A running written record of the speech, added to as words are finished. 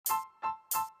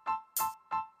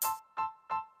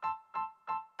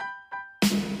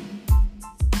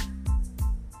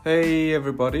Hey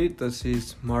everybody, this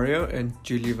is Mario and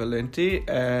Julie Valenti,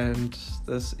 and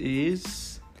this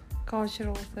is.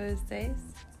 Cultural Thursdays.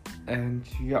 And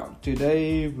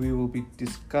today we will be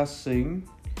discussing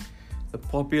the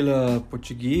popular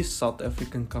Portuguese South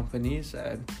African companies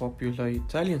and popular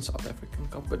Italian South African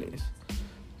companies.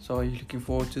 So, are you looking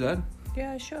forward to that?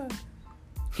 Yeah, sure.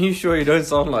 You sure you don't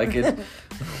sound like it?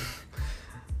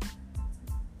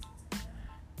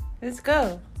 Let's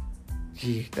go.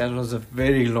 Gee, that was a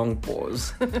very long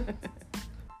pause.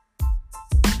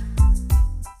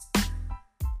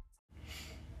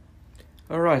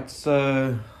 Alright,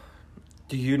 so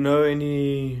do you know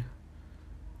any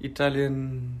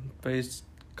Italian-based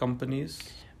companies?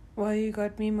 Well, you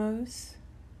got Mimos,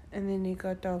 and then you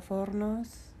got Del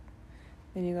Fornos,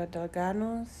 then you got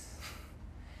Delganos,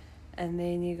 and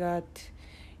then you got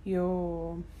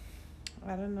your,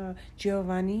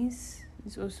 Giovanni's.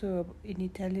 It's also an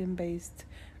Italian-based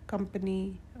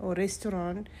company or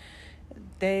restaurant.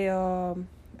 They are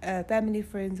family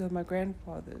friends of my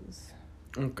grandfather's.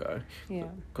 Okay. Yeah.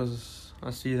 Because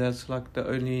I see that's like the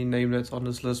only name that's on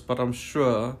this list, but I'm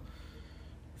sure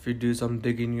if you do some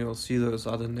digging, you'll see those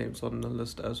other names on the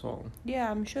list as well.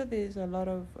 Yeah, I'm sure there's a lot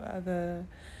of other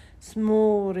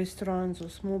small restaurants or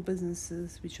small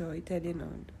businesses which are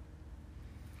Italian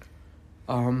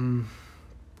owned.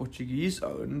 Portuguese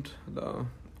owned, though.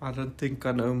 I don't think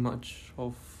I know much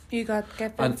of. You got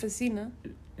Cafe and Fascina.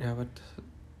 Yeah, but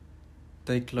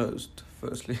they closed,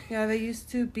 firstly. Yeah, they used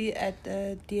to be at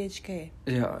DHK.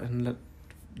 Yeah, and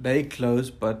they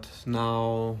closed, but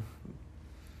now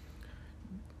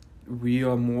we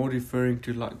are more referring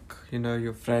to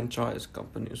your franchise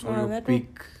companies or your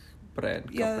big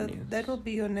brand companies. Yeah, that will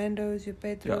be your Nando's, your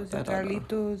Pedro's, your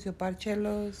Carlitos, your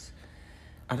Barcelos.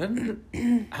 I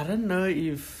don't know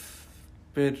if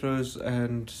Pedro's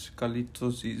and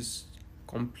Carlitos is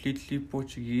completely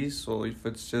Portuguese or if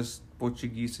it's just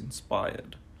Portuguese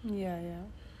inspired. Yeah.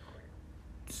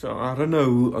 So I don't know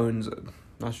who owns it.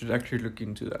 I should actually look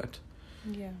into that.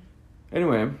 Yeah.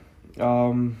 Anyway,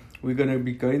 we're going to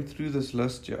be going through this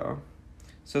list here.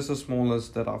 It's just a small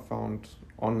list that I found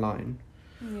online.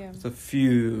 Yeah. It's a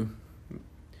few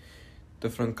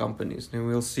different companies, and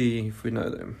we'll see if we know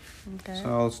them. Okay. So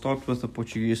I'll start with the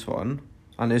Portuguese one,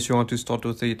 unless you want to start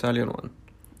with the Italian one.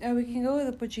 We can go with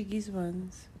the Portuguese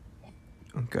ones.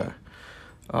 Okay.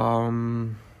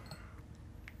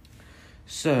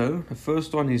 So the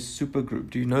first one is Supergroup.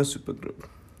 Do you know Supergroup?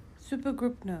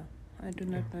 Supergroup, no. I do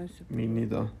not know Supergroup. Me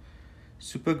neither.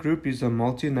 Supergroup is a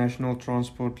multinational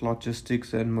transport,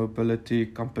 logistics and mobility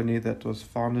company that was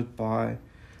founded by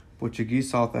Portuguese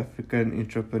South African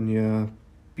entrepreneur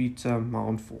Peter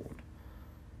Mountford.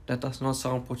 That does not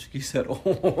sound Portuguese at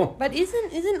all. But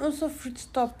isn't also Fruit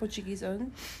Stop Portuguese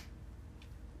owned?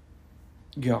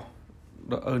 Yeah,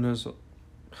 the owners.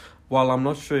 Well, I'm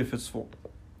not sure if it's for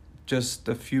just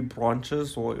a few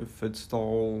branches or if it's the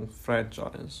whole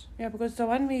franchise. Yeah, because the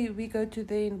one we go to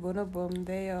there in Bonobom,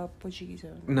 they are Portuguese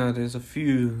owned. No, there's a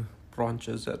few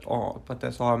branches that are, but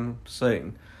that's what I'm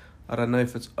saying. I don't know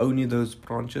if it's only those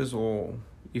branches or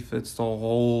if it's the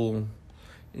whole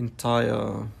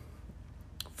entire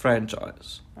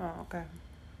franchise. Oh, okay.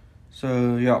 So,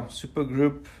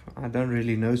 Supergroup. I don't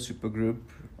really know Supergroup.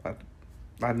 I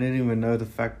didn't even know the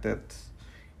fact that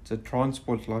it's a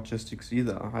transport logistics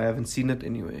either. I haven't seen it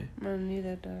anywhere. No,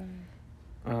 neither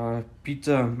do.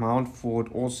 Peter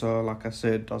Mountford also, like I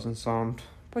said, doesn't sound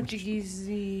Portuguese.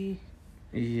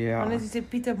 Yeah. Unless you say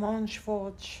Peter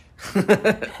Mountford.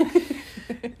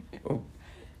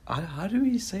 How do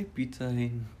we say Peter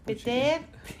in Portuguese? Peter?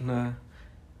 No.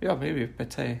 Yeah, maybe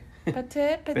Peter.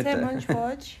 Peter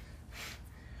Mountford.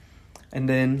 And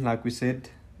then, like we said,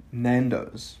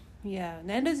 Nando's. Yeah,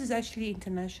 Nando's is actually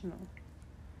international.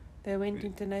 They went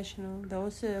international. They're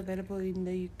also available in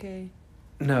the UK.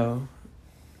 No.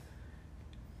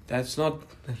 That's not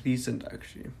recent,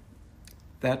 actually.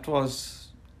 That was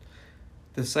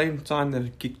the same time that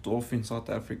it kicked off in South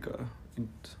Africa.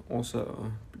 It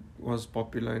also was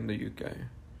popular in the UK.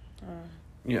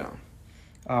 Yeah.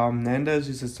 Nando's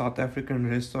is a South African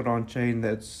restaurant chain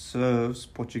that serves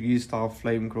Portuguese-style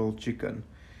flame-grilled chicken.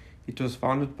 It was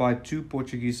founded by two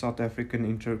Portuguese South African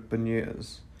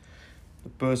entrepreneurs. The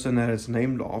person that is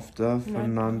named after,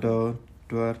 Fernando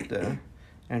Duarte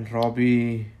and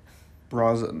Robbie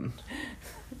Brazen.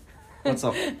 What's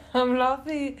up? I'm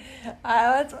laughing.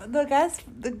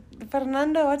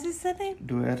 Fernando, what's his surname?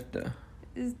 Duarte.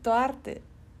 It's Duarte.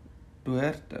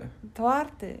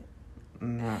 Duarte.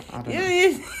 No, I don't know.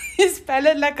 You spell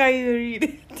it like how you read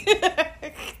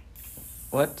it.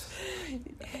 What?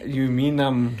 You mean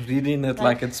I'm reading it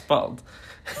like it's spelled?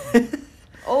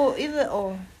 Oh, either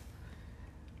or.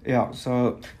 Yeah,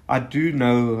 so I do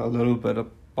know a little bit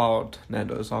about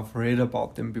Nando's. I've read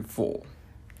about them before.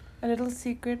 A little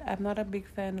secret, I'm not a big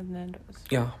fan of Nando's.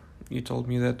 Yeah, you told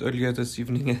me that earlier this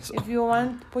evening as well. If you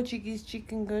want Portuguese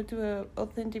chicken, go to an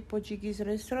authentic Portuguese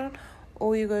restaurant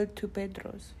or you go to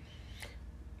Pedro's.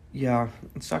 Yeah,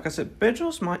 it's like I said,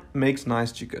 Pedro's makes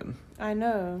nice chicken. I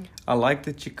know. I like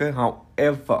the chicken,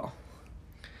 however,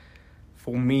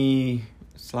 for me,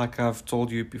 it's like I've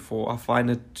told you before, I find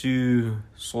it too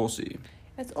saucy.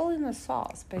 It's all in the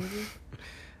sauce, baby.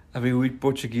 I mean, we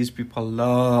Portuguese people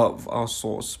love our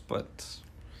sauce, but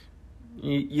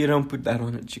you don't put that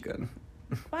on a chicken.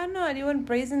 Why not? You want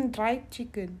braised dried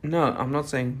chicken, No, I'm not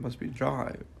saying it must be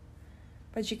dry,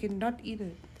 but you cannot eat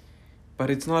it. but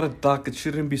it's not a duck, it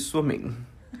shouldn't be swimming.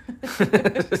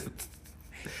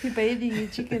 You're bathing your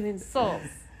chicken in sauce.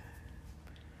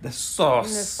 The sauce.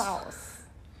 In the sauce.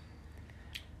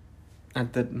 I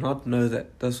did not know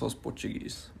that this was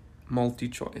Portuguese.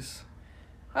 Multi-choice.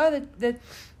 Oh, that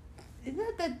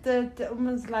isn't that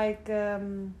almost like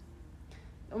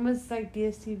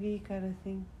DSTV kind of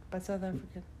thing, but South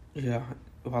African. Yeah,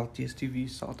 well, DSTV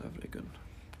is South African.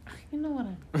 You know what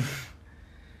I mean.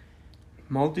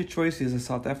 MultiChoice is a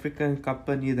South African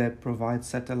company that provides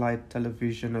satellite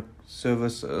television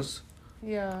services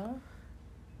Yeah.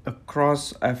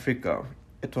 across Africa.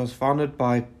 It was founded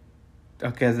by...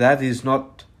 Okay, that is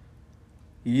not...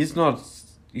 He's not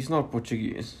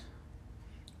Portuguese.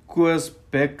 Koos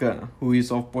Becker, who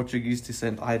is of Portuguese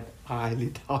descent. I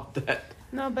highly doubt that.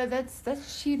 No, but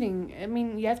that's cheating. I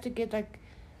mean, you have to get like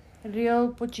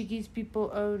real Portuguese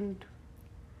people owned,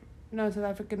 South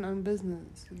African owned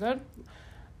business. Not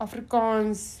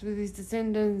Afrikaans with his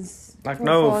descendants. Like,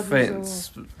 no forefathers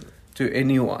offense to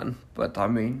anyone, but I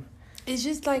mean... It's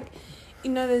just like,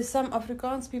 there's some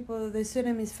Afrikaans people, their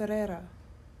surname is Ferreira.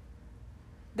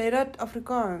 They're not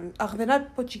Afrikaans. They're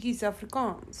not Portuguese,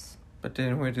 Afrikaans. But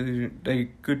then they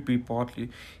could be partly...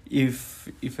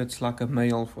 If it's like a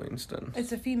male, for instance.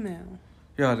 It's a female.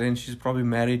 Yeah, then she's probably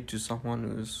married to someone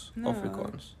who's No.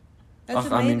 Afrikaans. That's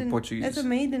Portuguese. That's a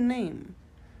maiden name.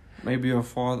 Maybe her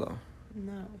father.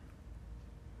 No.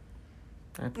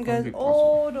 That It can't goes be possible.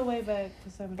 all the way back to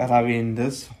somebody. But I mean,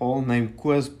 this whole name,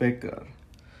 Koos Becker,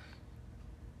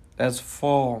 that's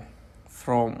far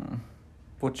from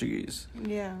Portuguese.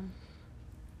 Yeah.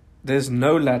 There's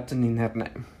no Latin in that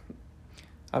name.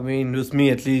 I mean, with me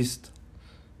at least,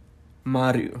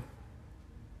 Mario.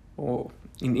 Or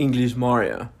in English,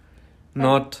 Mario.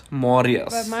 Not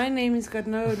Marius. But my name has got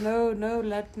no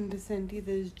Latin descent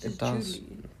either. It's just It does.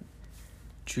 Julie.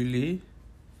 Julie?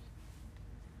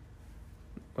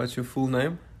 What's your full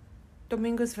name?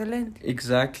 Domingos Valente.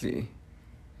 Exactly.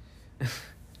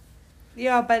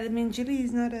 Yeah, but I mean, Julie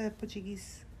is not a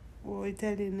Portuguese or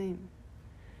Italian name.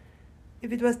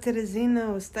 If it was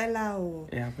Teresina or Stella or...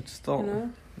 Yeah, but still,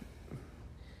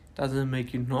 doesn't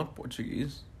make you not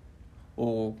Portuguese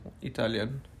or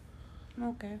Italian.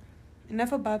 Okay.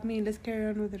 Enough about me. Let's carry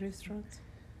on with the restaurants.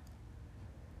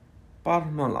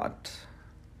 Parmalat.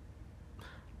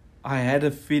 I had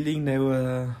a feeling they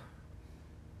were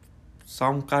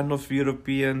some kind of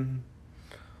European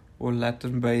or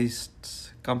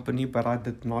Latin-based company, but I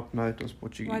did not know it was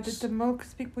Portuguese. Why did the milk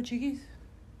speak Portuguese?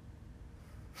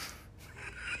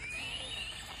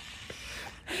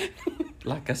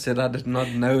 Like I said, I did not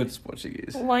know it's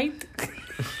Portuguese. White.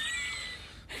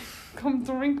 Come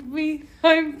drink me.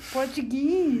 I'm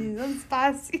Portuguese. I'm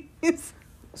spicy.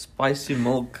 Spicy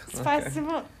milk. Spicy Okay.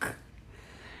 milk.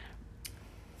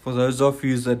 For those of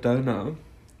you that don't know,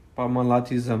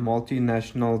 Parmalat is a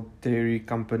multinational dairy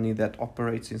company that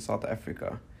operates in South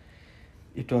Africa.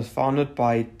 It was founded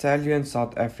by Italian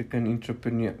South African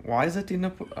entrepreneur. Why is it in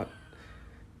a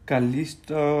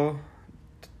Callisto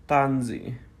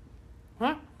Tanzi?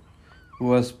 Huh? Who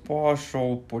was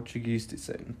partial Portuguese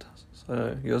descent.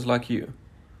 So he was like you.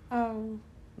 Oh,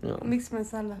 Yeah. mixed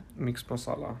masala. Mixed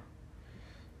masala.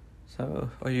 So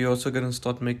are you also gonna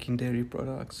start making dairy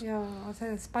products? Yeah, I'll say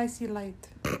a spicy light.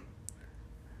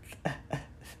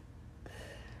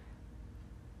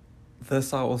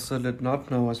 This I also did not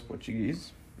know was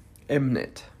Portuguese.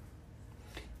 Mnet.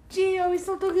 Gee, are we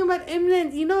still talking about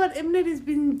Mnet? You know what? Mnet has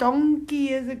been donkey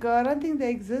years ago. I don't think they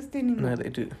exist anymore. No, they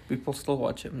do. People still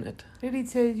watch Mnet. Really, it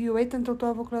says you wait until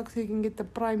 12 o'clock so you can get the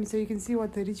prime so you can see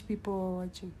what the rich people are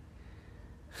watching.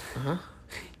 Uh-huh.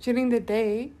 During the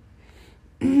day,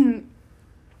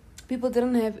 people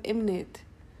didn't have Mnet.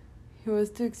 It was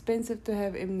too expensive to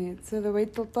have Mnet. So they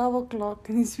wait till 12 o'clock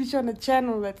and you switch on a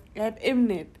channel that had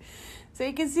Mnet. So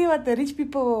you can see what the rich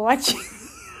people were watching.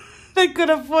 They could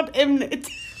afford Mnet.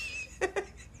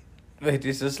 Wait,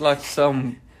 is this like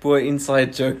some poor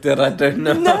inside joke that I don't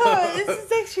know. No, this is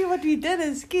actually what we did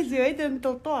as kids. We waited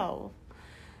until 12.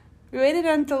 We waited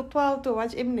until 12 to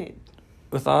watch Mnet.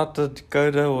 Without a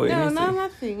decoder or anything? No,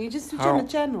 nothing. You just switch on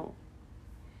the channel.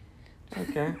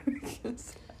 Okay.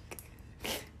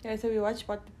 Yeah, so we watched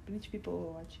what the rich people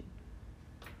were watching.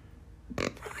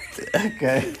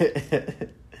 Okay.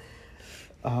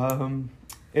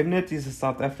 Mnet is a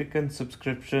South African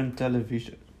subscription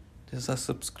television. Is a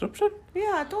subscription?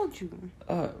 Yeah, I told you.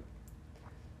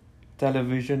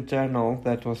 Television channel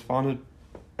that was founded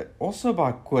also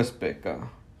by Koos Becker,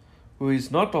 who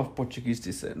is not of Portuguese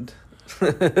descent.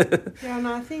 Yeah,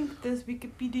 no, I think this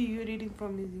Wikipedia you're reading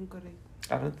from is incorrect.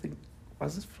 I don't think...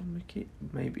 Was it from Wiki?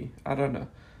 Maybe. I don't know.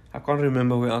 I can't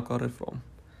remember where I got it from.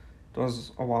 It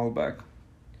was a while back.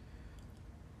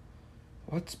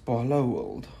 What's Barlow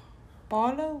World?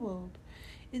 Barlow World.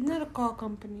 Isn't that a car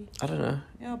company? I don't know.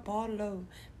 Yeah, Barlow.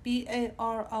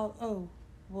 Barlo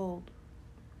World.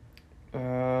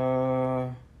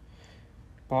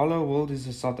 Barlow World is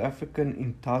a South African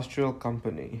industrial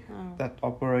company that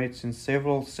operates in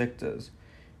several sectors,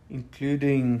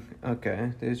 including,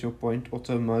 okay, there's your point,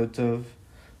 automotive,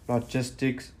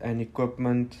 logistics and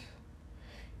equipment.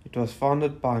 It was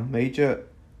founded by Major...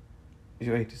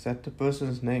 Wait, is that the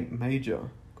person's name? Major,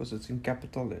 because it's in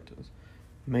capital letters.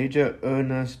 Major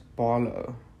Ernest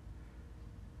Barlow,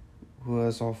 who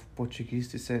was of Portuguese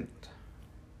descent.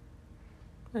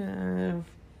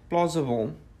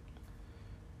 Plausible.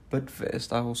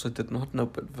 Bidvest. I also did not know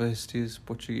Bidvest is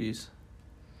Portuguese.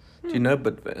 Do you know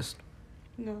Bidvest?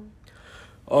 No.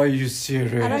 Are you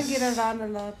serious? I don't get around a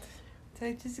lot.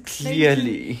 So just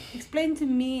explain to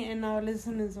me and our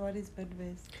listeners what is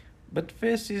Bidvest.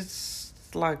 Bidvest is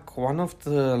like one of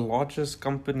the largest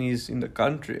companies in the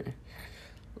country.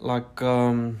 Like,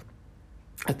 I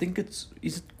think is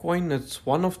it Coin? It's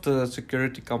one of the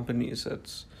security companies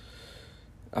that's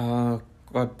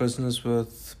got business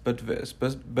with Bidvest.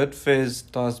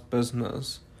 Bidvest does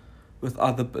business with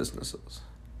other businesses.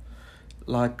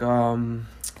 Like, do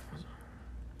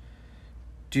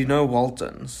you know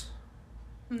Waltons?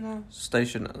 No.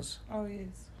 Stationers. Oh,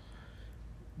 yes.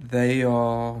 They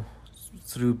are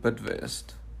through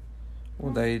Bidvest.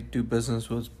 Or they do business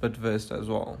with Bidvest as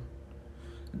well.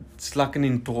 It's like an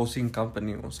endorsing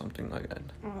company or something like that.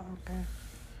 Oh, okay.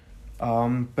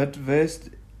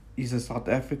 Bidvest is a South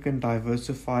African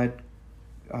diversified...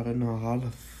 I don't know how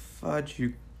the fudge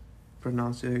you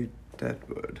pronounce that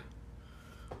word.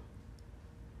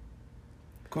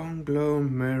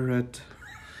 Conglomerate.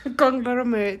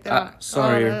 Conglomerate.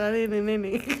 Sorry. Oh,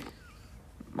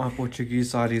 My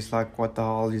Portuguese side is like, what the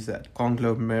hell is that?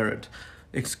 Conglomerate.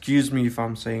 Excuse me if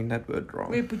I'm saying that word wrong.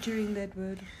 We're butchering that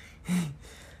word.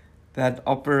 That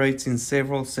operates in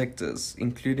several sectors,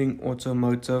 including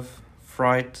automotive,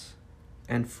 freight,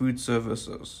 and food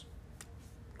services.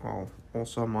 Well,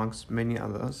 also amongst many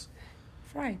others.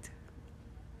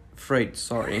 Freight,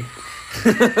 sorry.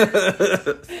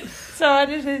 So I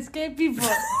did escape people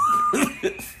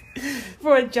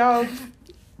for a job.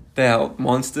 They help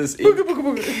Monsters Inc.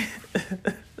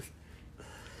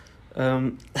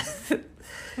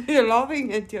 You're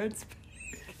laughing at your...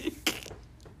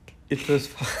 It was...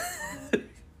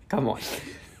 Come on.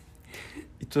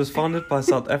 It was founded by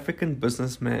South African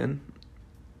businessman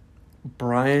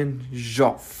Brian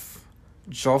Joff,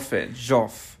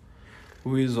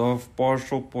 who is of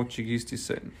partial Portuguese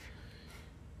descent.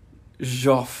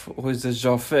 Joff, or is it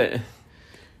Joffe?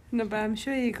 No, but I'm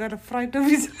sure he got a fright of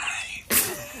his life.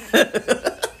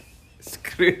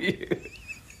 Screw you.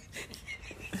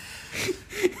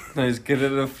 No, he's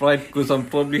getting a fright because I'm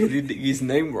probably reading his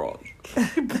name wrong.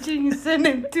 Butchering his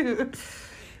surname too.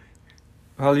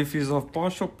 Well, if he's of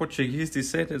partial Portuguese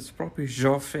descent, it's probably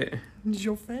Joffe.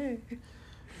 Joffe.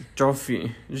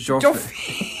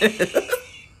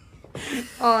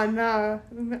 Oh no,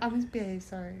 I misbehaved,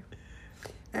 sorry.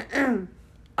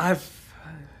 I've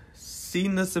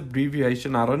seen this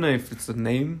abbreviation. I don't know if it's the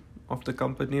name of the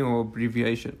company or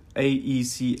abbreviation.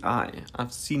 AECI.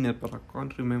 I've seen it, but I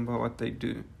can't remember what they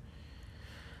do.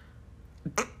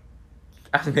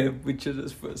 I'm going to butcher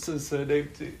this person's surname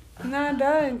too. No,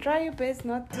 don't. Try your best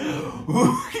not to.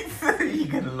 You're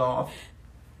going to laugh.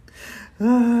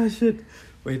 Ah, shit.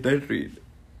 Wait, don't read.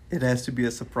 It has to be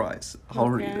a surprise. I'll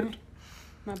read it.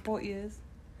 My poor ears.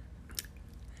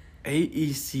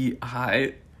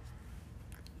 AECI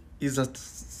is a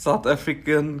South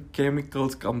African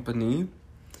chemicals company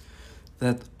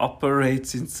that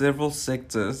operates in several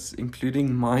sectors,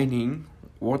 including mining,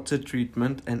 water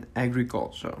treatment, and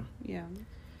agriculture. Yeah.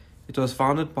 It was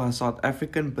founded by South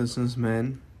African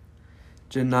businessman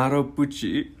Gennaro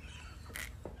Pucci.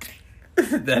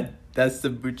 That's the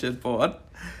butchered part.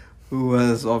 Who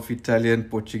was of Italian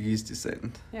Portuguese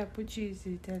descent. Yeah, Pucci is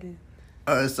Italian.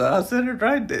 Oh, so I said it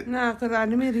right then. No, because let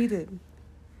me read it.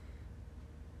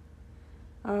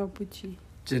 Oh, Pucci.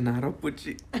 Gennaro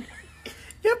Pucci.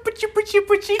 Yeah,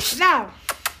 Pucci. Now!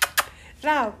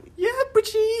 Yeah,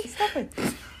 Pucci. Stop it.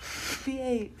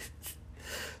 Behave.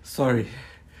 Sorry.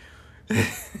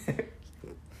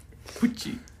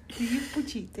 Pucci. Do you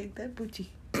Pucci? Take that Pucci.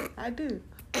 I do.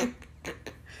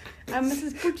 I'm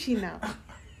Mrs. Pucci now.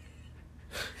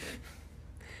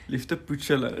 Leave the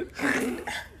Pucci alone.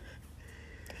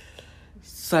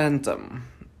 Santum.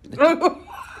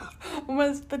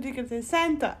 Almost thought you could say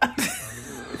Santa.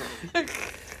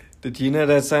 Did you know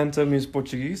that Santum is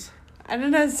Portuguese? I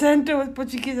don't know Santa was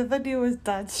Portuguese. I thought he was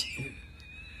Dutch.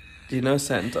 Do you know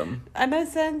Santum? I know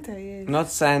Santa, yes. Not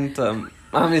Santum.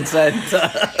 I mean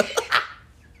Santa.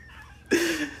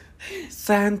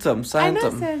 Santum. I know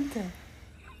Santa.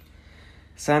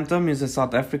 Santum is a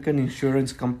South African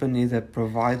insurance company that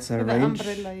provides a With range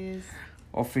the umbrella, yes.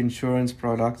 of insurance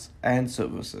products and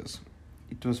services.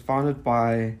 It was founded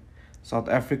by South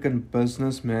African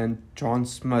businessman John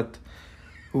Smith,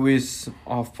 who is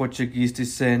of Portuguese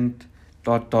descent.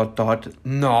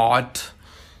 Not.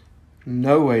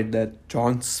 No way that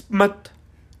John Smith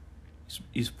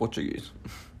is Portuguese.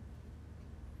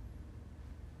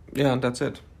 Yeah, that's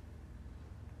it.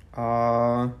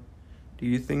 Do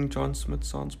you think John Smith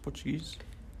sounds Portuguese?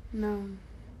 No.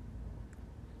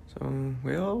 So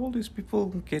where are all these people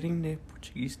getting their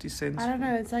Portuguese descent? I don't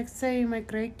know. It's like saying my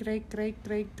great grandmother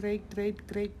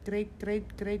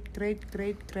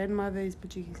is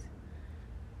Portuguese.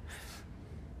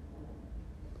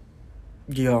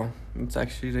 Yeah, it's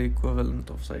actually the equivalent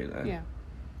of saying that. Yeah.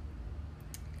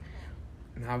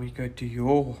 Now we go to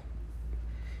your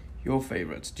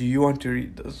favorites. Do you want to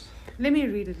read this? Let me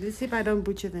read it. Let's see if I don't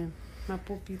butcher them. My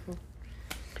poor people.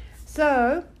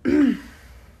 So, then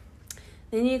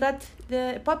you got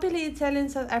the popular Italian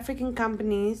South African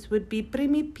companies would be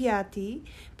Primi Piatti.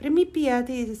 Primi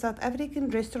Piatti is a South African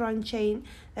restaurant chain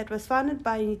that was founded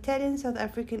by an Italian South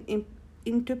African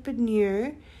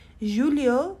entrepreneur,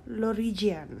 Giulio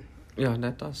Lorigian. Yeah,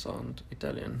 that does sound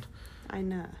Italian. I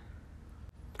know.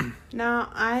 Now,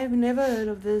 I've never heard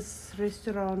of this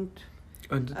restaurant.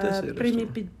 Primi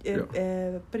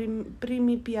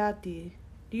Piatti.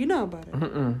 Do you know about it?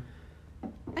 Mm-mm.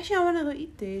 Actually, I want to go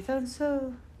eat there. It sounds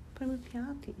so Primi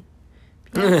Piatti.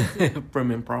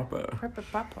 Prim and proper.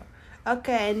 Proper.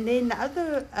 Okay, and then the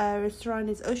other restaurant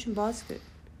is Ocean Basket.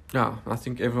 Yeah, I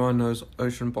think everyone knows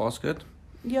Ocean Basket.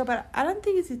 Yeah, but I don't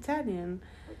think it's Italian.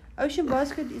 Ocean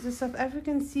Basket is a South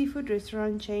African seafood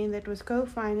restaurant chain that was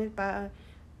co-founded by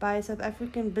South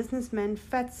African businessman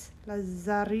Fats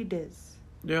Lazaridis.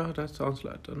 Yeah, that sounds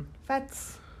Latin.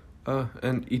 Fats.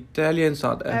 An Italian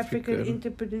South African African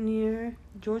entrepreneur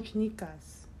George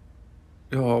Nikas.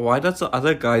 Oh, why does the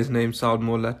other guy's name sound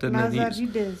more Latin than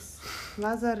his?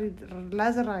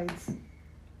 Lazarides.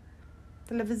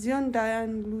 Television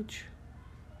Diane Luch.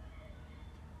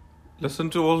 Listen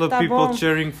to all the people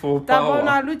cheering for power.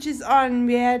 Tabona Luch is on.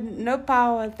 We had no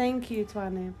power. Thank you,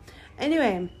 Twane.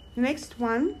 Anyway, next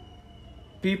one.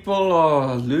 People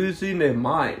are losing their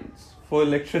minds for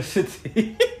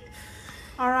electricity.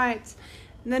 Alright.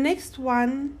 The next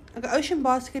one. Okay, Ocean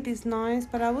Basket is nice,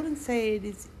 but I wouldn't say it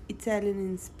is Italian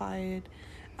inspired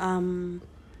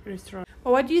restaurant.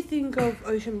 But what do you think of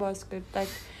Ocean Basket? Like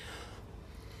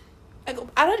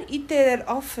I don't eat there that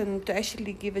often to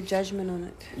actually give a judgment on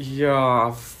it. Yeah,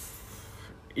 I've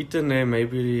eaten there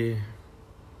maybe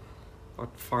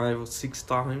 5 or 6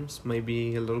 times,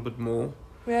 maybe a little bit more.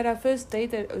 We had our first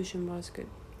date at Ocean Basket.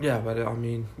 Yeah, but I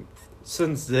mean,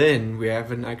 since then we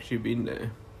haven't actually been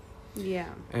there. Yeah.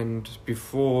 And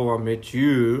before I met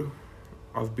you,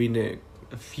 I've been there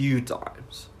a few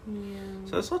times. Yeah.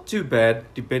 So it's not too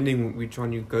bad, depending which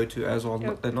one you go to as well.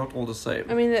 Yep. They're not all the same.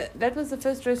 I mean, that was the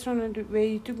first restaurant where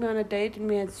you took me on a date and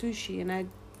we had sushi, and I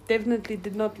definitely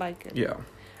did not like it. Yeah.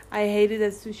 I hated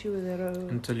that sushi with a roll.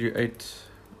 Until you ate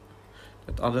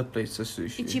at other places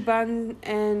sushi. Ichiban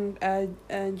and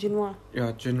Genoa.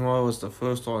 Yeah, Genoa was the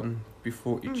first one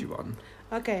before Ichiban.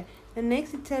 Okay, the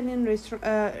next Italian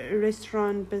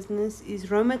restaurant business is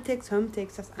Romatex Home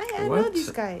Textiles. I know these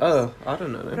guys. Oh, I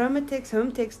don't know them. Romatex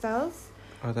Home Textiles.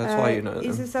 Oh, that's why you know them.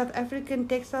 Is a South African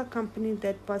textile company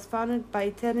that was founded by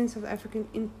Italian South African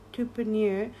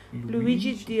entrepreneur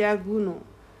Luigi Diaguno.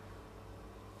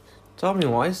 Tell me,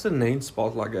 why is the name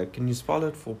spelled like that? Can you spell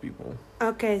it for people?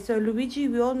 Okay, so Luigi,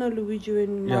 we all know Luigi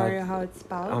in Mario, how it's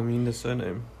spelled. I mean the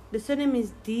surname. The surname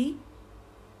is D,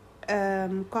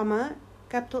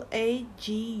 capital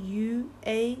AGUANNO.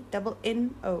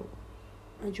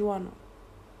 Joanna.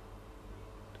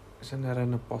 Isn't that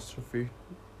an apostrophe?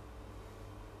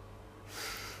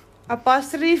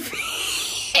 Apostrophe.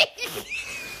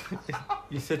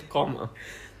 You said comma.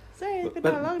 Sorry, it's been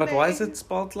a But, long but day. why is it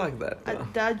spelled like that?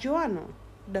 The Joanna.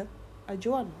 The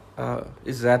Joanna.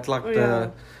 Is that like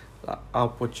Yeah. our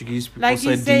Portuguese people Like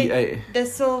you say say, DA? the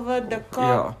silver, the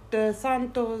cock, Yeah. the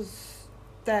Santos,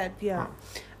 that, yeah.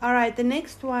 Alright, the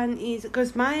next one is,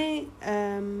 because my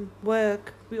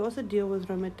work, we also deal with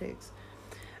romantics.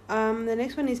 The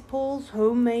next one is Paul's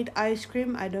Homemade Ice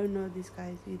Cream. I don't know these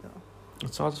guys either.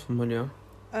 It sounds familiar.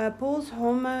 Paul's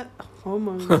Homemade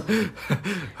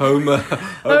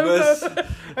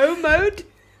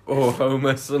Or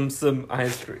Homer Simpson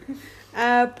ice cream.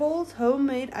 Paul's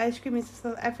Homemade Ice Cream is a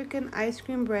South African ice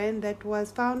cream brand that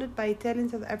was founded by Italian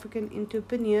South African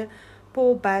entrepreneur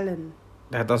Paul Ballon.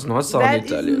 That does not sound That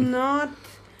Italian. is not.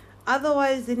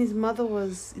 Otherwise, then his mother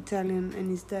was Italian and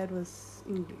his dad was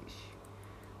English.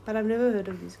 But I've never heard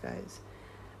of these guys.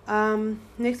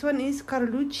 Next one is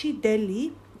Carlucci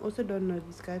Deli. Also don't know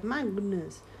these guys. My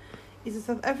goodness. It's a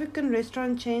South African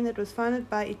restaurant chain that was founded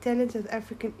by Italian South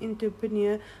African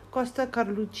entrepreneur Costa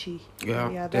Carlucci.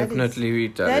 Yeah, definitely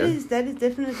Italian. That is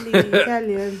definitely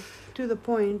Italian to the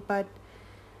point, but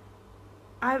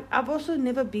I've also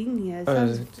never been here. It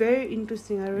sounds very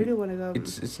interesting. I really want to go.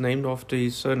 It's named after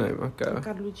his surname, okay.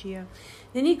 Carlucci, yeah.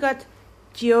 Then you got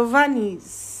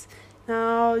Giovanni's.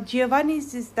 Now,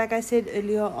 Giovanni's is, like I said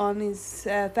earlier on, is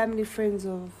family friends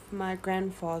of my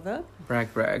grandfather.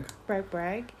 Brag. Brag.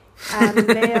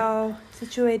 They are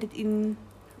situated in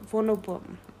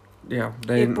Vonnerbom. Yeah,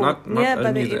 they're not near by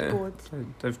only the there. airport.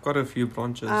 They've got a few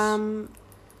branches.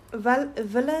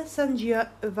 Villa San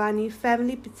Giovanni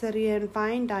Family Pizzeria and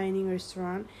Fine Dining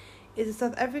Restaurant is a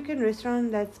South African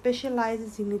restaurant that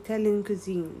specializes in Italian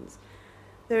cuisines.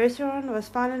 The restaurant was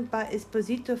founded by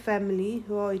Esposito family,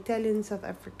 who are Italian South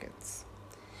Africans.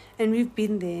 And we've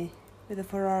been there with a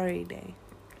Ferrari day.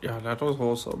 Yeah, that was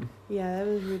awesome. Yeah, that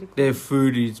was really cool. Their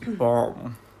food is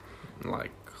bomb.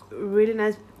 Like, really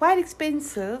nice. Quite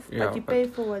expensive, yeah, but you pay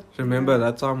for what. Remember,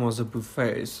 that time was a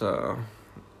buffet, so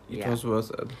it was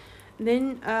worth it.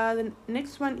 Then the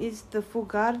next one is the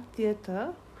Fugard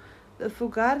Theatre. The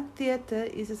Fugard Theatre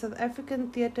is a South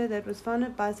African theatre that was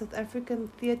founded by South African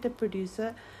theatre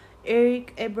producer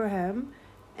Eric Abraham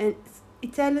and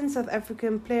Italian South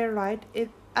African playwright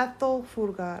Athol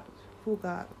Fugard.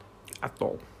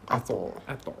 Athol.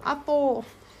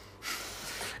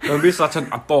 Don't be such an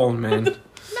atoll, man.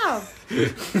 No.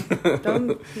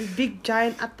 Don't, big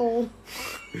giant atoll.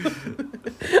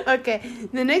 Okay,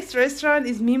 the next restaurant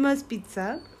is Mimo's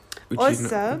Pizza. Which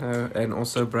also, and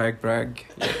also brag.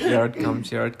 Here it comes.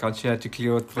 She had to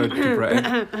clear her throat to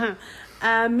brag.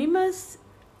 Mimo's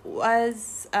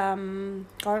was,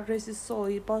 God rest his soul,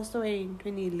 he passed away in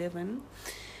 2011.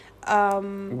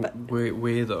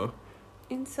 Where though?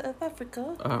 In South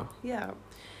Africa. Oh. Yeah.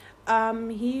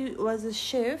 He was a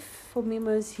chef for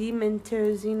Mimo's. Him and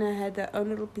Teresina had their own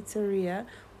little pizzeria,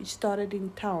 which started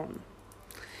in town.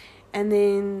 And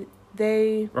then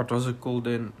they... What was it called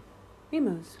then?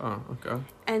 Mimo's. Oh, okay.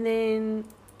 And then,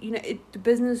 the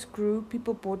business grew.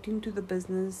 People bought into the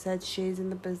business, had shares in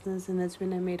the business, and that's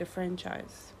when I made a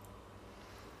franchise.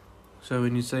 So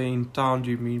when you say in town,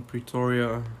 do you mean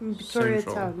Pretoria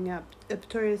Central? Town, yeah.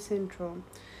 Pretoria Central.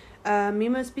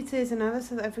 Mimo's Pizza is another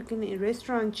South African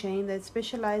restaurant chain that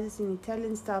specializes in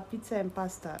Italian-style pizza and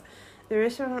pasta. The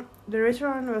restaurant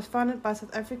was founded by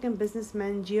South African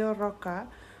businessman Gio Rocca,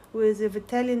 who is of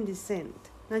Italian descent.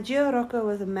 Now, Gio Rocca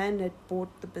was a man that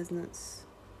bought the business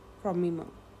from Mimo.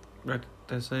 But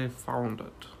they say found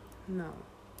it. No.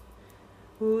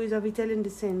 Who is of Italian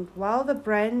descent. While the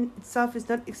brand itself is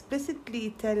not explicitly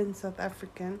Italian South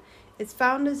African, its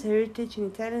founder's heritage in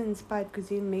Italian-inspired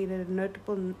cuisine made it a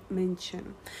notable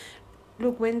mention.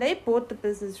 Look, when they bought the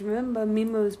business, remember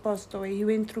Mimo's passed away. He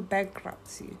went through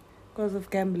bankruptcy because of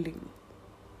gambling.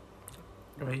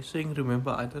 Are you saying remember?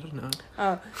 I didn't know.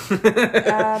 Oh.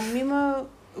 Mimo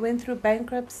went through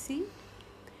bankruptcy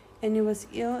and he was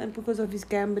ill, and because of his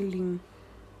gambling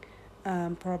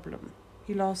problem,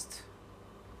 he lost,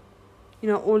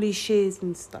 all his shares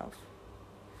and stuff.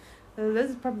 So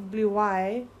this is probably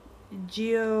why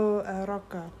Gio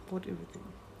Rocca bought everything.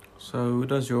 So who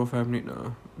does your family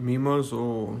know? Mimos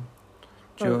or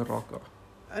Gio Rocca?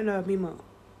 No, Mimo.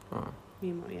 Oh.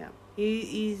 Mimo, yeah.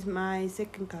 He's my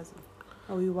second cousin.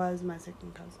 Oh, he was my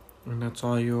second cousin. And that's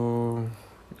how your...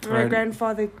 My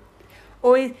grandfather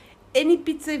always... any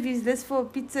pizza, if he's list for a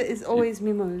pizza, is always I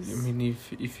Mimos. mean,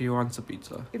 if he wants a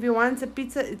pizza, If he wants a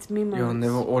pizza, it's Mimos. you'll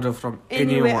never order from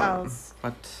Anywhere anyone else.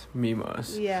 but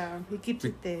Mimos. Yeah, he keeps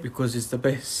it there. Because it's the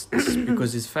best.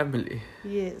 Because it's family.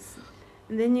 Yes.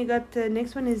 And then you got the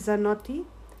next one is Zanotti.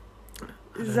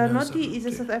 I don't know Zanotti is a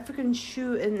Zanotti. South African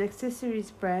shoe and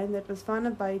accessories brand that was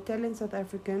founded by Italian South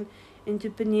African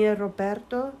entrepreneur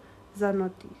Roberto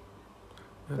Zanotti.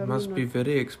 It must be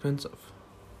very expensive.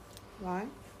 Why?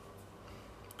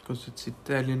 Because it's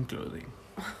Italian clothing.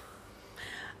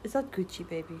 It's not Gucci,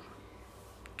 baby.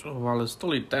 Oh, well, it's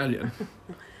still Italian.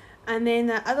 And then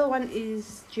the other one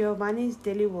is Giovanni's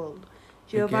Deli World.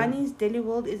 Giovanni's Deli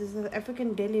World is a South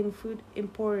African deli and food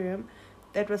emporium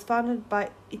that was founded by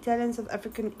Italian South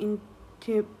African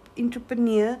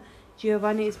entrepreneur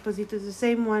Giovanni Esposito, the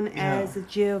same one as the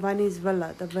Giovanni's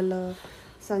Villa, the Villa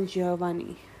San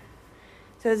Giovanni.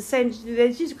 So it's the same,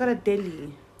 they just got a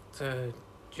deli. So,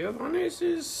 Giovanni's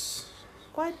is...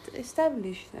 Quite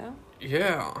established now.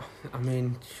 Yeah, I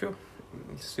mean, sure.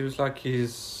 It seems like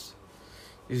he's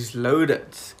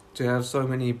loaded to have so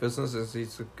many businesses.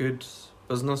 He's a good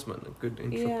businessman, a good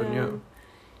entrepreneur.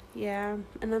 Yeah,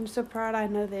 and I'm so proud I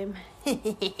know them.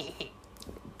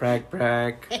 Brag,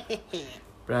 brag.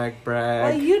 Brag, brag.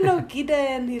 Well, you know Gida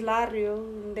and Hilario,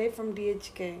 and they're from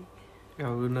DHK. Yeah,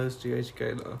 who knows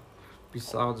GHK though?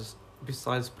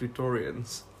 Besides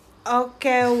Pretorians.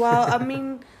 Okay, well, I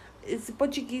mean, it's the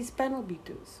Portuguese panel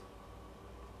beaters.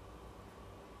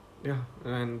 Yeah,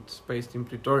 and it's based in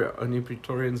Pretoria. Only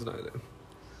Pretorians know them.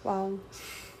 Well,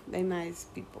 they're nice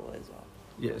people as well.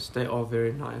 Yes, they are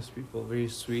very nice people. Very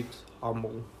sweet,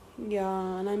 humble.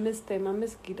 Yeah, and I miss them. I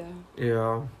miss Gida.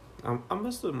 Yeah, I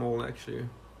miss them all actually.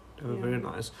 They were very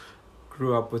nice.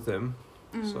 Grew up with them.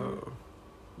 So,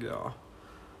 yeah.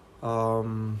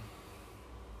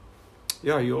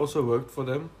 Yeah, you also worked for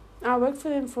them? I worked for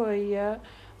them for a year,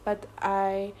 but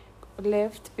I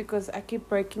left because I keep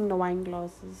breaking the wine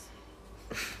glasses.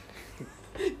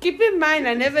 Keep in mind,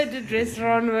 I never did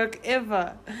restaurant work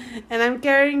ever. And I'm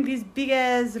carrying these big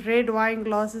ass red wine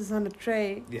glasses on a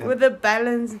tray with a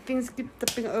balance. Things keep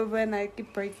tipping over and I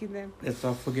keep breaking them. Let's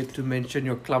not forget to mention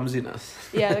your clumsiness.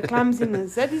 Yeah, the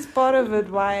clumsiness. That is part of it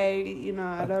why,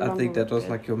 I think that was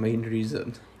like your main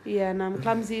reason. Yeah, and I'm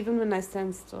clumsy even when I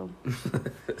stand still.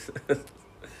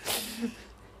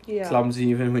 Yeah. Clumsy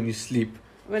even when you sleep.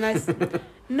 When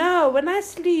I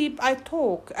sleep, I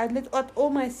talk. I let out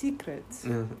all my secrets.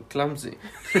 Yeah, clumsy.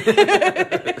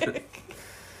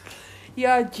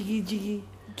 Yeah, jiggy,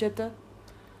 Jetta.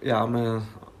 Yeah,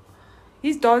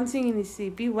 He's dancing in his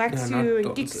sleep. He whacks No, you not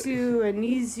and kicks dancing. you and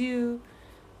knees you.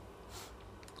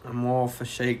 I'm more of a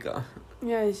shaker.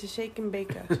 Yeah, he's a shake and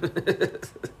baker.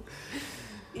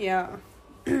 Yeah.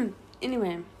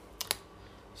 Anyway.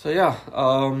 So yeah,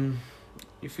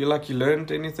 you feel like you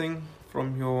learned anything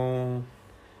from your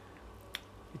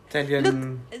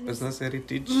Italian business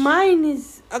heritage? Mine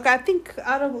is... Okay, I think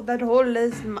out of that whole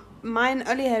list, mine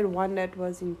only had one that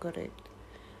was incorrect.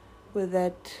 With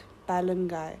that Balin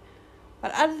guy.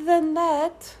 But other than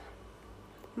that,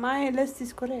 my list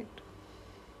is correct.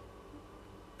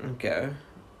 Okay.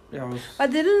 Yeah,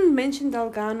 But they didn't mention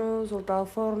Dalganos or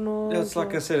Dalfornos. yeah, it's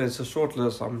like I said, it's a short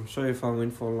list. I'm sure if I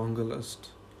went for a longer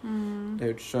list, they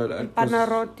would show that.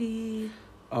 Panarotti.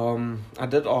 I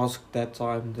did ask that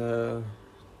time the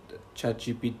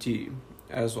ChatGPT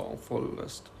as well for the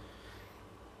list.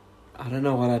 I don't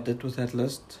know what I did with that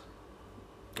list.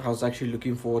 I was actually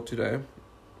looking for it today,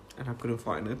 and I couldn't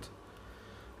find it.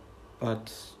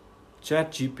 But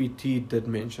ChatGPT did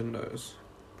mention those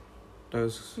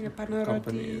Panarottis,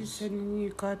 companies. and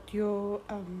you got your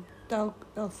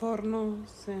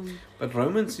Dalfornos and... But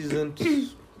Romans isn't.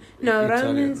 No,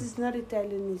 Italian. Romans is not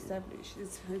Italian established.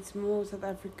 It's more South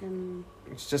African.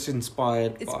 It's just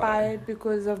inspired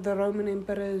Because of the Roman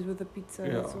emperors with the pizza.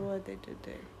 Yeah. That's what they did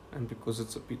there. and because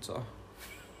it's a pizza.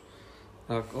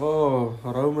 Like, oh,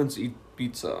 Romans eat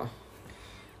pizza.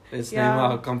 Let's name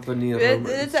our company Romans.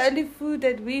 It's the only food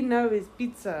that we know is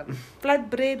pizza. Flat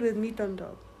bread with meat on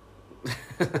top.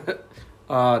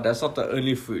 That's not the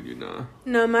only food, you know.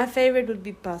 No, my favorite would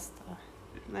be pasta.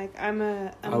 Like I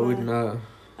would know.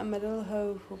 I'm a little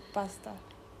hoe for pasta.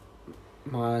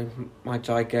 My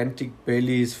gigantic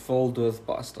belly is filled with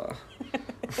pasta.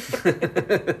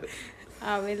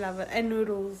 We love it. And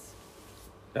noodles.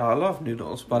 Yeah, I love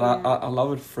noodles, but I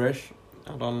love it fresh.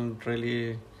 I don't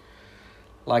really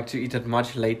like to eat it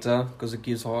much later because it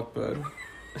gives heartburn.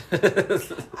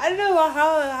 I don't know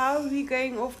how we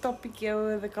going off topic here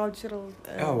with the cultural.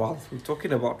 Yeah, well, we're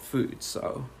talking about food,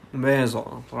 so may as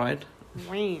well, right?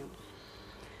 Wow.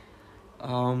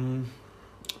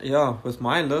 Yeah, with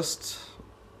my list,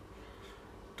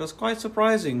 was quite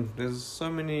surprising. There's so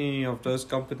many of those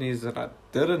companies that I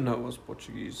didn't know was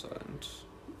Portuguese owned.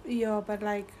 Yeah, but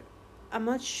like, I'm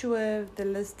not sure if the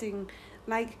listing,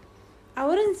 like, I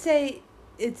wouldn't say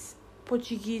it's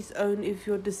Portuguese owned if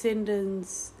your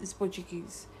descendants is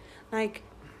Portuguese. Like,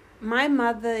 my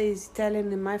mother is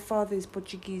Italian and my father is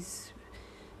Portuguese.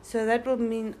 So that would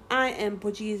mean I am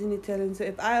Portuguese and Italian. So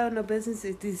if I own a business,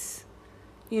 it is,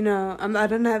 I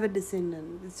don't have a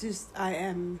descendant. It's just I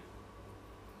am.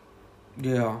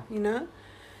 Yeah. And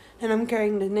I'm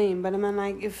carrying the name. But I mean,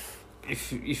 like,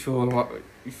 If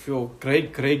your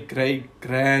great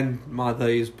grandmother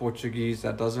is Portuguese,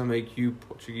 that doesn't make you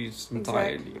Portuguese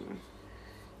entirely. Exactly.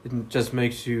 It just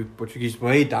makes you Portuguese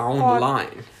way down the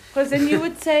line. Because then you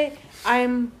would say,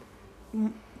 I'm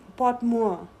part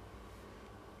Moor.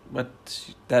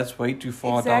 But that's way too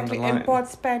far down the line. And part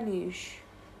Spanish.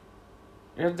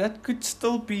 Yeah, that could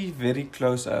still be very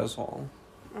close as well.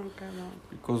 Okay, well.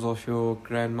 Because of your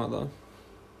grandmother.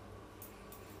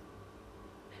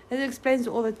 It explains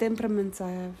all the temperaments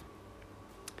I have.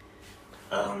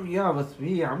 Yeah, with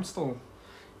me, I'm still,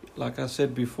 like I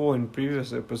said before in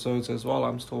previous episodes as well,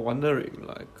 I'm still wondering,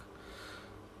 like,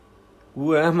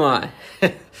 who am I?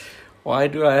 Why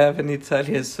do I have an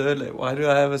Italian surname? Why do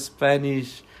I have a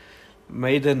Spanish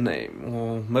maiden name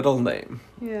or middle name?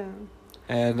 Yeah.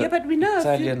 And but we know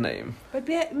Italian name. But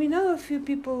we know a few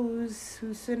people whose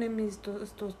surname is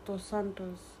Dos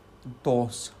Santos.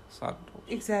 Dos Santos.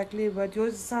 Exactly, but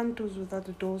yours is Santos without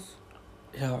a dos.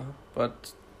 Yeah,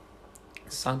 but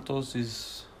Santos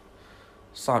is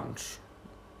Sanj.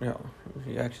 Yeah,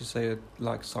 you actually say it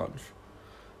like Sanj.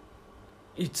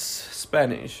 It's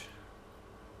Spanish.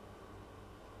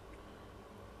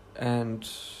 And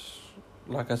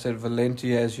like I said,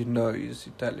 Valenti, as you know, is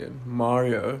Italian.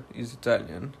 Mario is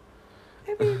Italian.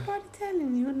 Maybe you're part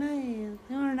Italian, who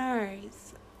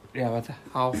knows? Yeah, but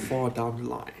how far down the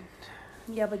line?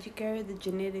 Yeah, but you carry the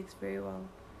genetics very well.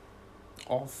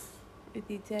 Of? With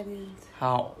the Italians.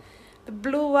 How? The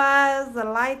blue eyes, the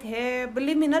light hair.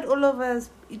 Believe me, not all of us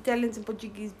Italians and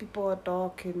Portuguese people are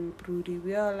dark and broody.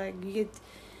 We are like, you get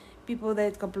people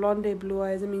that got blonde hair, blue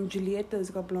eyes. I mean, Giulietta's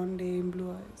got blonde hair and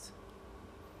blue eyes.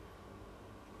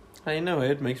 I know,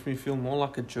 it makes me feel more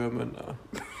like a German now.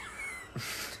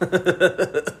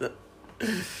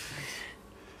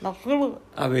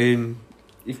 I mean,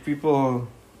 if people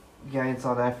here in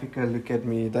South Africa look at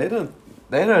me, they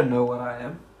don't know what I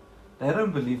am. They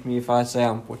don't believe me if I say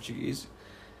I'm Portuguese.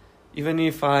 Even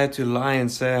if I had to lie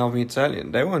and say I'm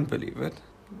Italian, they won't believe it.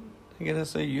 They're gonna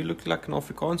say, you look like an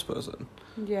Afrikaans person.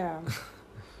 Yeah.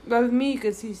 But with me, you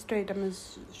can see straight. I'm a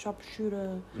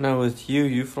sharpshooter. No, with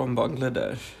you from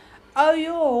Bangladesh. Oh,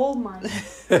 you're all mine.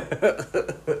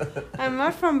 I'm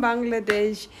not from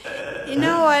Bangladesh. You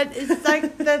know what? It's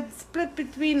like that split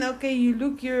between, okay, you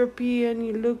look European,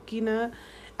 you look,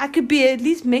 I could be at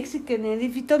least Mexican. And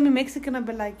if you told me Mexican, I'd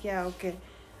be like, yeah, okay.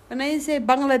 When I say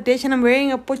Bangladesh and I'm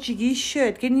wearing a Portuguese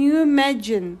shirt, can you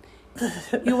imagine?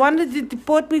 You wanted to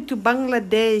deport me to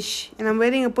Bangladesh and I'm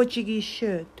wearing a Portuguese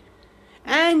shirt.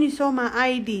 And you saw my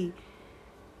ID.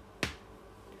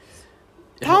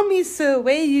 Tell me, sir,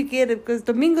 where you get it, because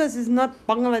Domingos is not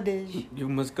Bangladesh. You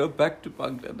must go back to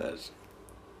Bangladesh.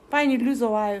 Fine, you lose a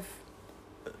wife.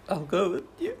 I'll go with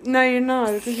you. No, you're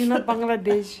not, because you're not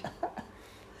Bangladesh.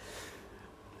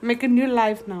 Make a new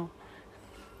life now.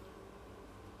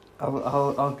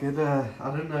 I'll get I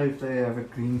don't know if they have a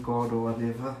green card or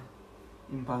whatever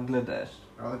in Bangladesh.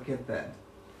 I'll get that.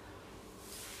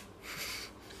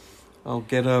 I'll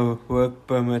get a work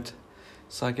permit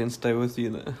so I can stay with you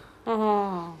there.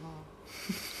 Oh.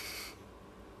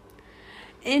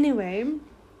 Anyway,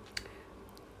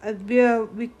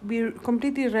 we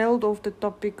completely railed off the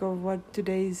topic of what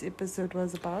today's episode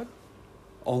was about.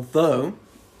 Although,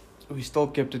 we still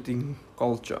kept it in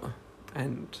culture.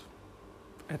 And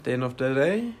at the end of the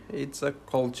day, it's a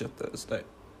culture Thursday.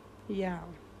 Yeah.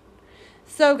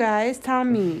 So guys, tell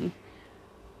me,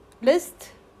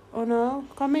 list or no,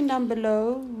 comment down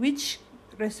below which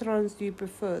restaurants do you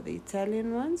prefer, the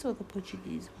Italian ones or the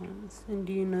Portuguese ones, and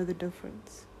do you know the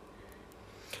difference?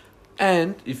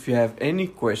 And if you have any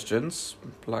questions,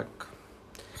 like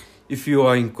if you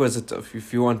are inquisitive,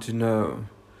 if you want to know,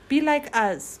 be like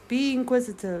us, be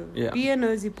inquisitive, yeah. Be a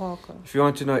nosy Parker. If you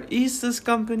want to know, is this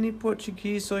company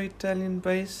Portuguese or Italian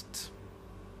based,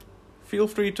 feel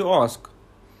free to ask.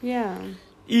 Yeah.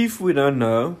 If we don't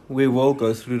know, we will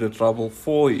go through the trouble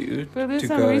for you We'll do to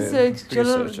some go research, and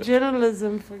research it.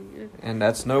 journalism for you. And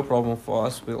that's no problem for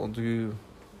us. We'll do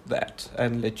that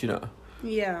and let you know.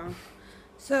 Yeah.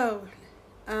 So,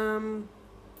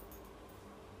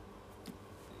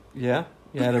 Yeah?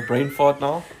 You had a brain fart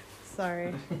now?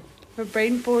 Sorry. My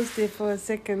brain paused there for a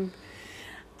second.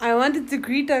 I wanted to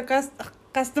greet our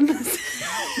customers.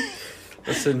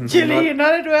 Listen, Julie, you're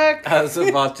not at work. I was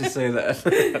about to say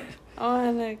that. I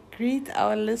want to greet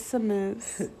our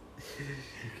listeners.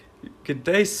 Good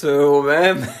day, sir,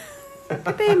 ma'am.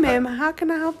 Good day, ma'am. How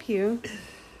can I help you?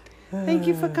 Thank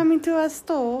you for coming to our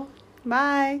store.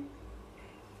 Bye.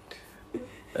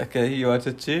 Okay, you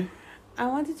wanted to? I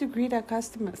wanted to greet our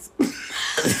customers.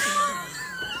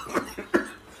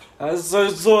 I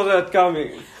saw that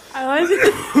coming. I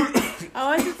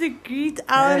wanted to greet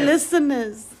our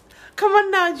listeners. Come on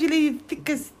now, Julie, you thick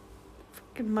as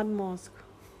fucking mud mask.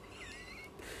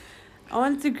 I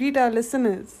wanted to greet our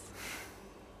listeners.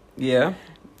 Yeah?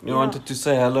 You wanted to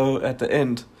say hello at the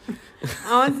end.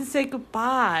 I wanted to say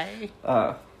goodbye.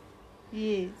 Ah.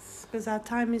 Yes, because our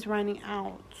time is running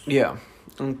out. Yeah.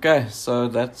 Okay, so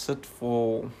that's it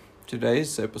for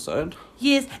today's episode.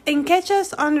 Yes, and catch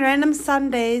us on Random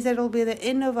Sundays. That'll be the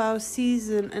end of our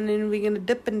season, and then we're going to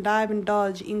dip and dive and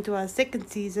dodge into our second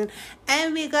season.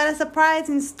 And we got a surprise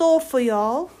in store for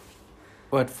y'all.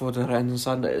 What, for the Random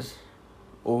Sundays?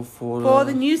 Or For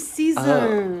the new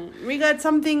season. We got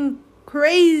something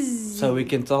crazy. So we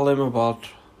can tell them about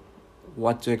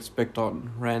what to expect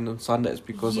on Random Sundays,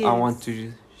 because I want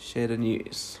to share the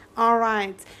news. All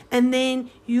right. And then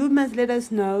you must let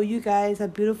us know. You guys are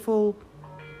beautiful,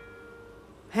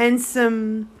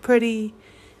 handsome, pretty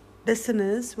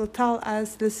listeners. Will tell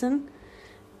us, listen,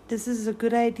 this is a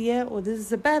good idea or this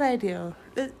is a bad idea.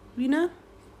 You know,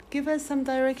 give us some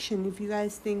direction if you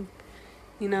guys think,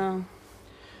 you know.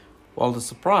 Well, the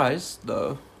surprise,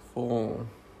 though, for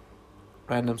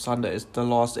Random Sundays, the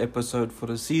last episode for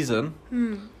the season,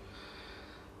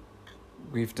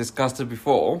 we've discussed it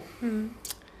before.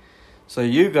 So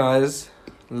you guys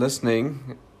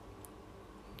listening,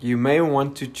 you may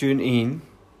want to tune in,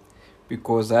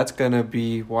 because that's going to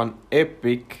be one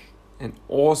epic and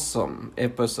awesome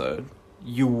episode.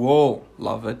 You will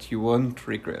love it. You won't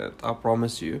regret it. I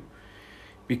promise you.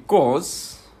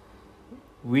 Because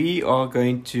we are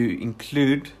going to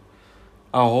include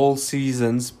our whole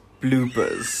season's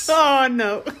bloopers. Oh,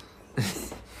 no.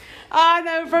 Oh,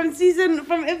 no.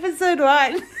 From episode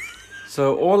 1.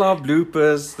 So all our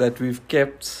bloopers that we've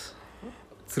kept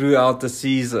throughout the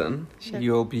season,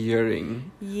 you'll be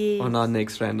hearing on our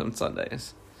next Random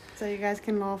Sundays. So you guys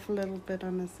can laugh a little bit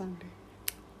on a Sunday.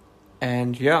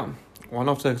 And yeah, one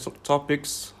of the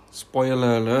topics,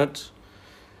 spoiler alert,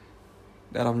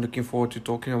 that I'm looking forward to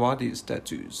talking about is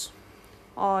tattoos.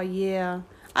 Oh, yeah.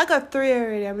 I got 3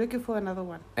 already. I'm looking for another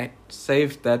one. I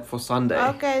saved that for Sunday.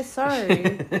 Okay,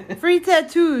 sorry. Free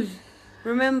tattoos.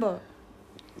 Remember.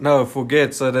 No,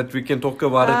 forget, so that we can talk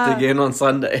about it again on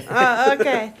Sunday.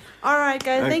 Okay. All right,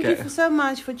 guys. Thank you Okay. so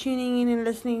much for tuning in and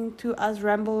listening to us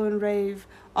ramble and rave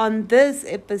on this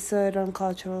episode on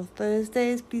Cultural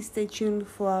Thursdays. Please stay tuned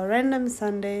for our Random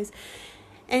Sundays.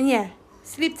 And yeah,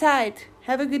 sleep tight.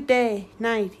 Have a good day,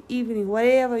 night, evening,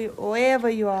 wherever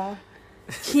you are.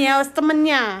 Ciao,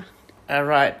 stamanya. All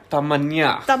right,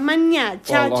 tamanya. Tamanya.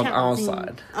 Ciao, Well, on ciao. our zing.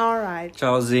 side. All right.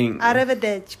 Ciao, zing.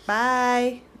 Arrivederci.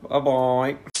 Bye.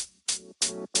 Bye-bye.